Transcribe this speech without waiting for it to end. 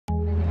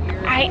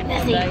Alright,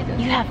 Missy,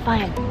 you have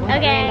fun.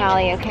 Okay.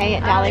 Dolly, okay,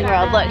 at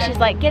Dollyworld. Look, she's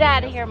like, get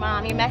out of here,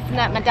 Mom. You're messing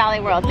up my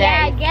Dollyworld day.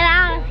 Yeah, get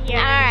out of here.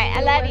 Alright,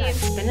 I love you.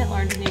 Bennett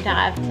learned a new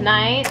dive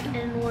tonight.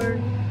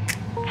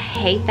 I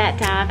hate that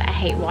dive. I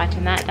hate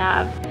watching that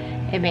dive.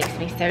 It makes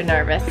me so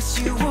nervous.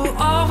 You will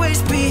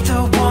always be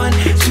the one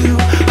to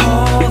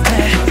hold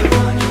me.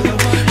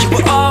 You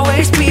will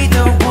always be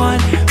the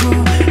one who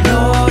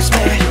knows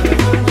me.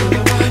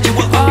 You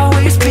will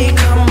always be,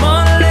 come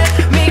on,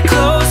 let me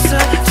closer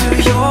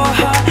to your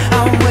heart.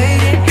 I'm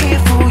waiting here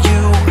for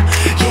you.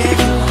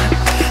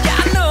 Yeah,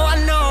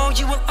 I know,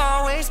 you will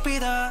always be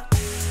the.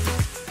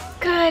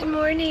 Good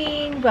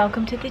morning.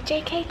 Welcome to the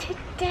JK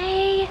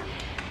today.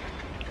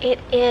 It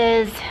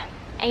is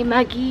a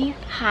muggy,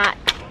 hot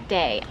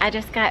day. I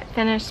just got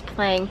finished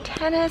playing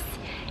tennis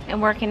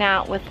and working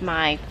out with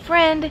my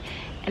friend,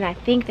 and I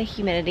think the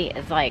humidity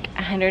is like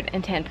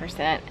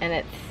 110%, and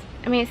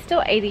it's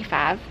still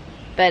 85,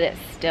 but it's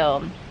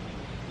still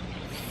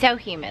so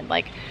humid.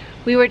 Like,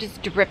 we were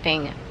just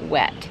dripping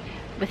wet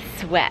with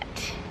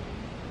sweat.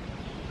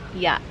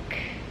 Yuck.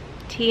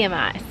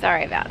 TMI,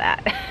 sorry about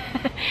that.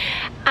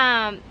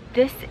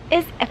 This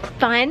is a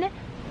fun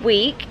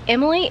week.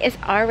 Emily is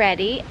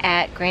already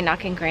at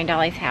Granddoc and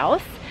Granddolly's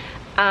house.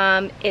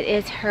 It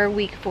is her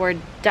week for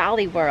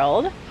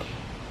Dollyworld.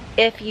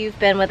 If you've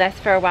been with us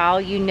for a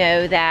while, you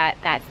know that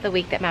that's the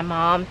week that my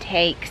mom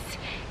takes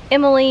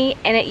Emily,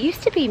 and it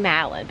used to be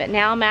Madeline, but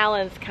now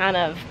Madeline's kind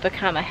of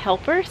become a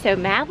helper, so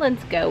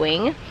Madeline's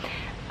going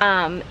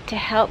to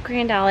help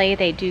Granddolly.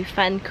 They do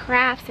fun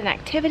crafts and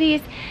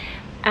activities.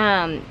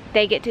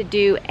 They get to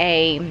do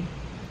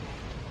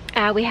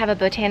we have a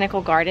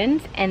botanical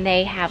gardens, and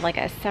they have like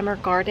a summer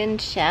garden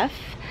chef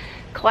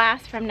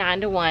class from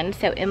 9 to 1,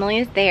 so Emily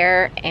is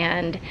there,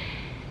 and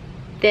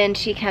then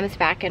she comes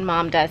back and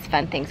Mom does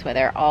fun things with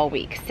her all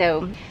week.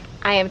 So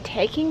I am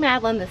taking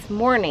Madeline this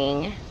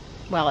morning.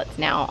 Well, it's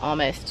now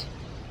almost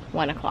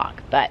 1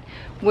 o'clock, but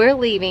we're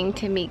leaving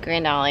to meet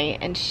Granddolly,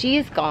 and she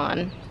is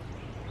gone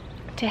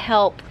to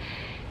help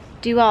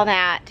do all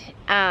that.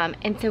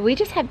 And so we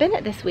just have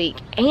Bennett this week,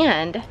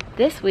 and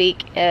this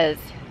week is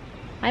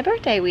my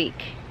birthday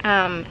week.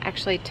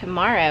 Actually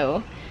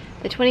tomorrow,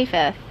 the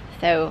 25th,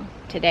 so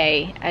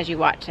today as you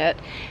watch it,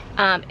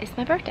 it's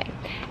my birthday.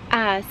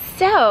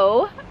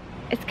 So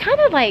it's kind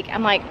of like,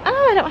 I'm like,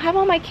 oh, I don't have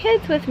all my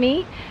kids with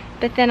me,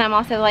 but then I'm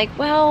also like,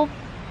 well,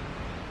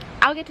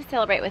 I'll get to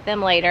celebrate with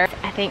them later.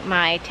 I think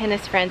my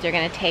tennis friends are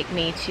gonna take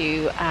me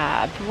to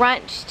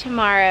brunch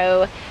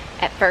tomorrow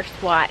at First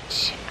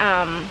Watch.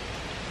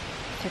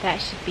 So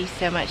that should be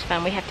so much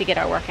fun. We have to get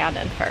our workout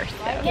done first,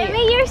 though. Give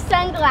me your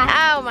sunglasses.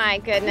 Oh my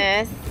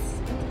goodness.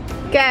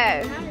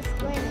 Go.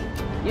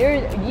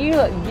 You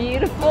look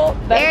beautiful.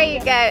 There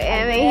you go,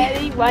 Emmy.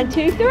 Ready? 1,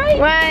 2, 3.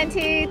 1,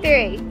 2,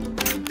 3.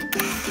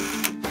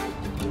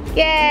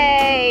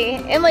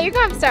 Yay! Emily, you're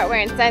gonna have to start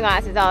wearing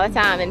sunglasses all the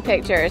time in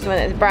pictures when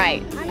it's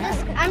bright.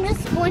 I'm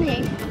just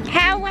squinting.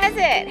 How was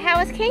it? How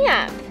was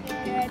camp?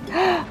 Good.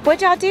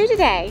 What'd y'all do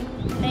today?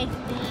 Make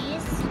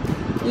these.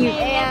 You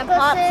And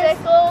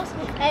popsicles.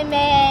 I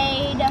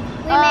made.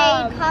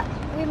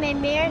 We made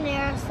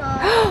marinara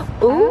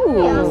sauce. Ooh.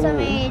 We also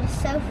made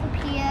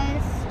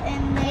sopapillas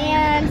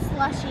and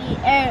slushy.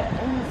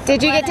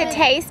 Did you get to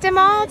taste them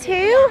all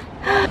too?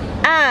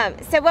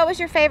 So what was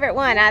your favorite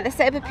one? The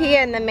sopapilla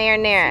and the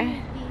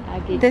marinara.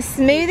 The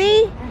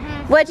smoothie?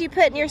 What'd you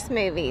put in your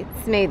smoothies?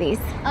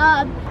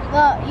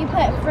 Well, you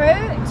put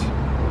fruit,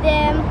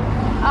 then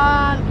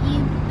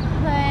you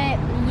put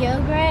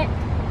yogurt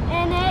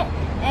in it,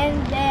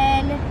 and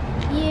then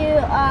you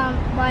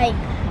like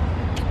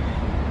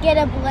get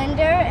a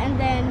blender and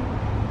then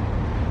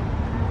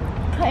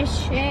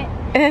push it.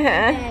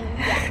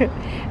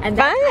 And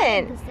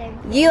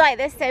fun. You like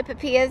the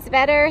sopapillas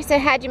better? So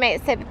how'd you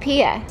make the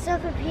sopapilla?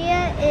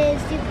 Sopapilla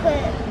is you put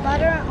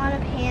butter on a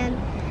pan.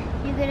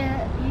 You get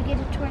a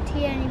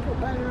tortilla and you put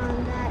butter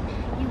on that.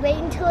 You wait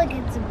until it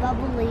gets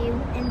bubbly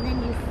and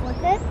then you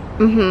flip it.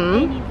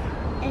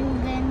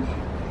 And then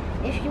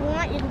if you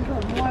want, you can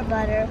put more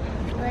butter.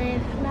 But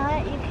if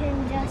not, you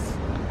can just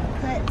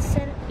put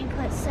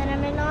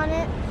cinnamon on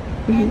it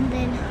and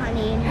then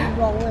honey, and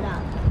you roll it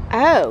up.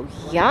 Oh,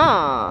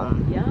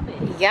 yum.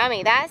 Yummy.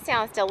 Yummy. That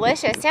sounds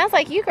delicious. Sounds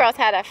like you girls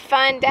had a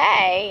fun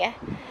day.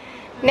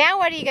 Now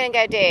what are you going to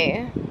go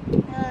do?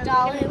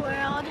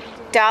 Dollyworld.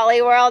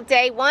 Dollyworld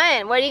day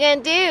 1. What are you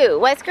going to do?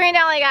 What's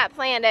Granddolly got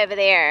planned over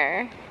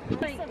there?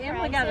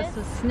 Emily got us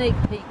a sneak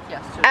peek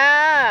yesterday.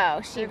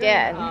 Oh, she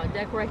They're did. gonna,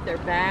 decorate their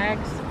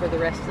bags for the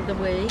rest of the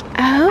week.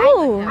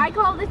 Oh. I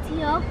call the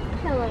teal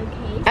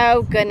pillowcase.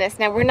 Oh, goodness.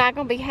 Now, we're not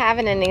going to be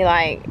having any,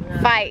 like,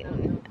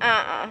 fighting.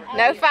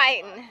 No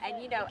fighting.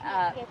 And you know,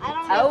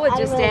 Owa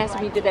just asked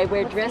me, did they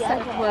wear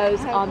dress-up clothes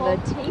on the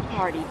tea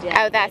party day?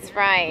 Oh, that's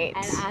right.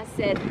 And I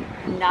said,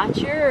 not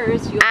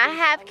yours. I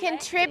have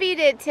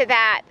contributed to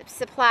that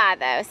supply,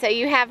 though, so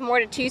you have more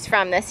to choose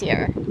from this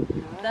year.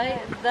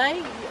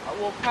 They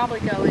will probably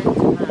go into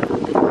my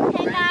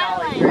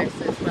Granddolly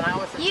dresses when I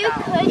was a You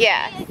child. could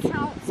Yes. be a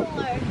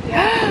counselor.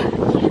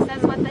 Yes,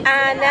 that's what they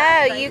I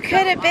know, you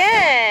could have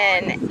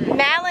been.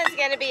 Madeline's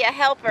going to be a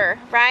helper,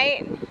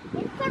 right?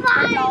 It's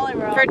survived.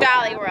 For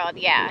Dollyworld,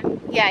 yeah.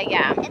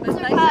 Yeah. It's But they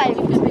said survived.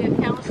 you could be a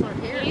counselor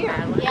here.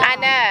 Madeline. I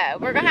know.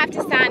 We're going to have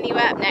to sign you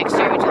up next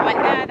year, which I'm like,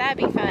 oh, that'd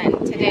be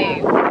fun to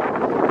do.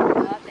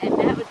 And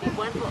that would be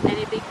wonderful. And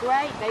it'd be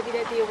great. Maybe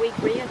there'd be a week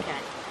Rio game.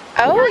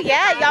 Oh,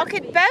 yeah, y'all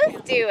could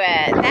both do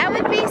it. That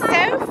would be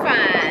so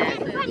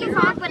fun. Find a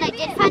frog, but I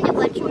did find a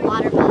bunch of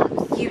water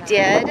bugs. You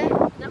did?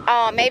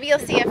 Oh, maybe you'll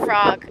see a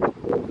frog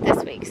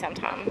this week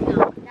sometime.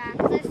 Yeah,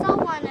 because I saw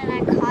one and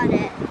I caught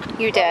it.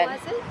 You did?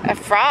 What was it? A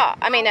frog.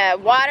 I mean, a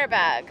water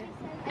bug.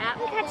 I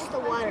didn't catch the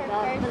water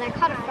bug, but I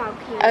caught a frog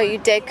here. Oh, you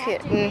did?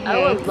 Mm-hmm.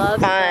 Oa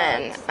loves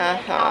Fun. bugs.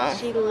 Uh-huh.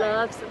 She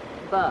loves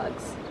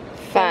bugs.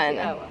 Fun.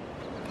 Oa.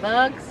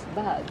 Bugs.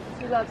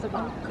 She loves them.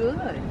 Oh,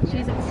 good.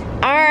 She's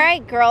All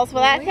right, girls.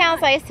 Well, that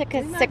sounds like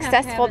a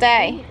successful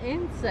day.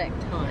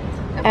 Insect hunt.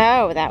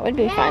 Oh, that would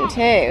be fun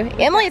too.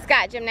 Emily's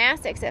got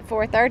gymnastics at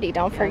 4:30.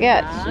 Don't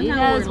forget. She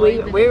does.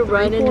 We're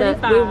running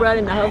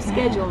the whole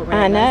schedule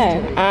around.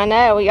 I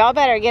know. Well, y'all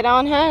better get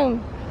on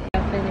home.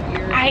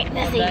 All right,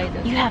 Missy,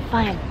 you have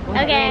fun.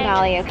 Okay.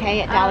 Dolly,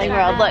 okay, at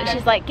Dollyworld. Look,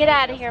 she's like, get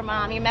out of here,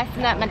 Mom. You're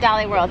messing up my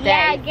Dollyworld day.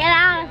 Yeah, get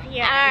out of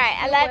here. All right,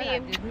 I love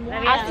you.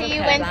 I'll see you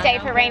Wednesday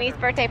for Rainey's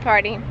birthday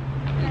party.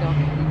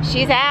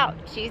 She's out.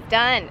 She's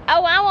done.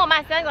 Oh, I want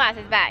my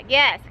sunglasses back.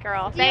 Yes,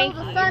 girl. Thank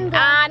you.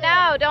 I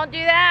know. Don't do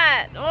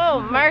that.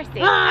 Oh, mercy.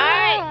 All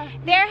right.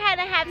 They're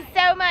gonna have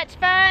so much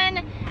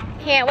fun.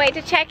 Can't wait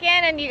to check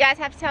in, and you guys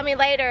have to tell me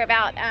later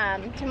about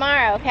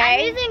tomorrow,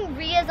 okay? I'm using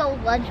Ria's old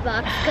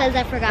lunchbox because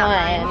I forgot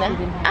mine.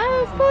 Fun.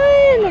 Oh,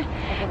 fun.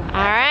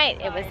 All right.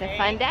 It was a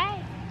fun day.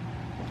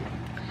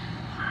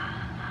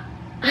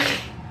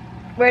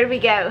 Where did we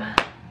go?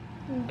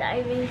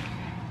 Diving.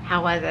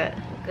 How was it?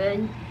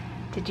 Good.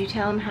 Did you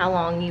tell him how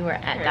long you were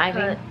at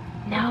diving?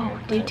 No.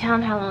 Did you tell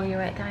him how long you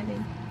were at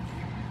diving?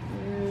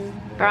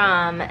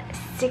 From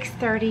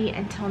 6:30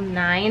 until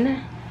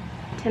 9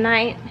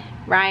 tonight,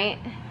 right?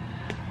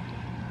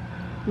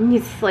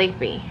 He's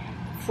sleepy.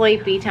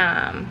 Sleepy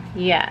time.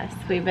 Yes,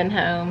 we've been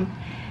home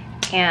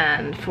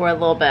and for a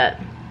little bit.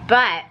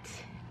 But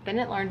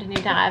Bennett learned a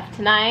new dive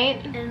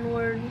tonight.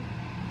 Inward.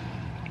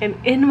 An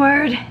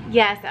inward.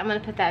 Yes, I'm gonna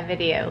put that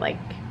video like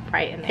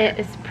right in there. It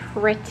is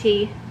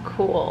pretty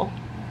cool.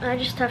 I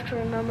just have to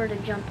remember to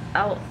jump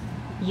out.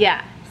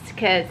 Yes,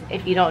 because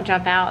if you don't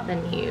jump out,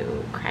 then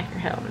you crack your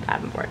head on the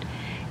diving board.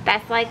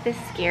 That's like the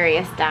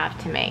scariest dive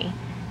to me.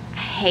 I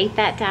hate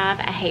that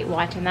dive. I hate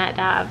watching that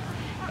dive.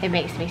 It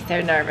makes me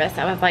so nervous.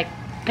 I was like,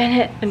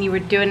 Bennett, when you were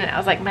doing it, I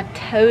was like, my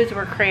toes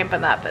were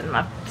cramping up in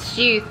my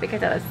shoes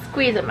because I was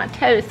squeezing my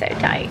toes so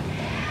tight.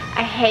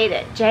 I hate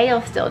it. Jay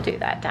will still do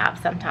that dive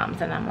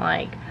sometimes, and I'm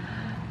like,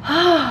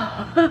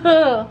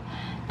 oh,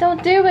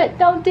 don't do it,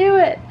 don't do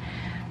it.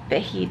 But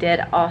he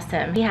did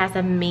awesome. He has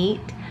a meet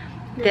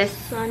this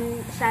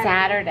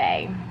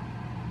Saturday.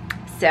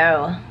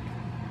 So,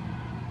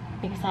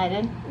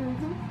 excited?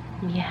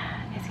 Mm-hmm.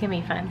 Yeah, it's gonna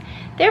be fun.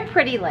 They're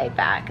pretty laid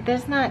back. They're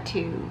not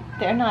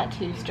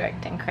too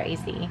strict and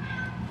crazy.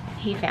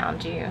 He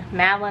found you.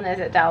 Madeline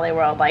is at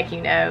Dollyworld, like you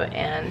know,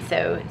 and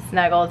so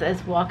Snuggles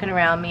is walking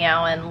around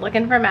meowing,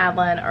 looking for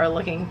Madeline or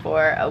looking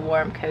for a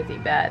warm, cozy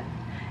bed.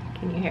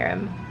 Can you hear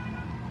him?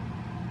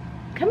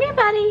 Come here,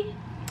 buddy.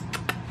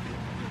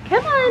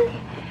 Come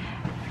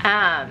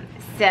on.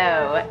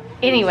 So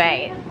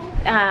anyway,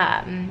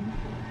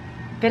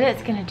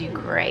 Bennett's gonna do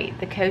great.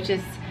 The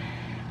coaches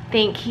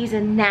think he's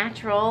a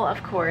natural,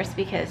 of course,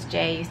 because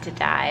Jay used to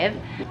dive.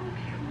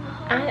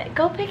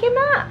 Go pick him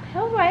up.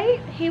 He'll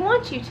wait. He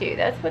wants you to.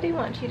 That's what he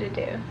wants you to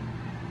do.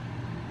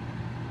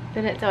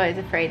 Bennett's always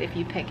afraid if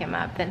you pick him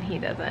up, then he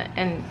doesn't,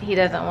 and he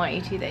doesn't want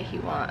you to, that he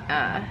won't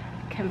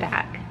come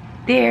back.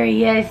 There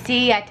he is.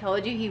 See, I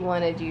told you he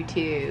wanted you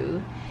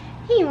to.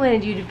 He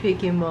wanted you to pick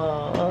him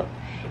up.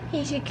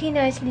 He said, can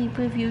I sleep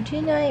with you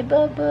tonight,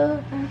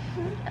 Bubba?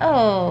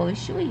 Oh,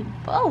 sweet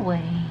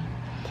boy.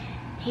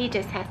 He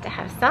just has to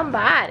have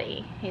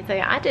somebody. He's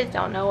like, I just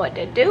don't know what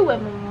to do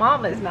when my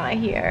mama's not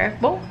here.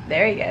 Boom,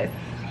 there he goes.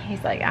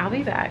 He's like, I'll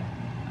be back.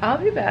 I'll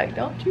be back,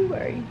 don't you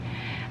worry.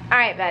 All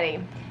right, buddy.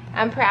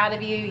 I'm proud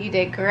of you. You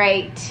did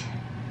great.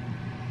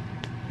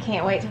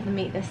 Can't wait till the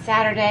meet this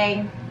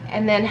Saturday.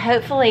 And then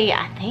hopefully,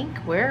 I think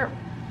we're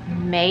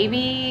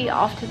maybe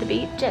off to the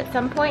beach at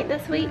some point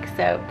this week.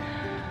 So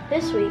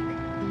This week.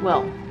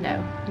 well,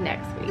 no,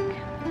 next week.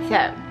 So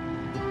I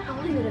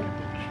want to go to the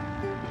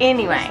beach.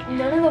 anyway,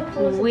 None of the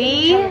pools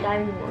we are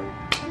diving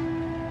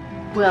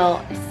board.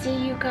 will see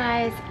you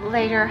guys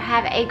later.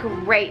 Have a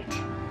great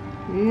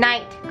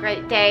night,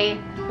 great day.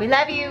 We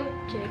love you.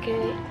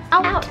 JK.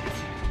 Out.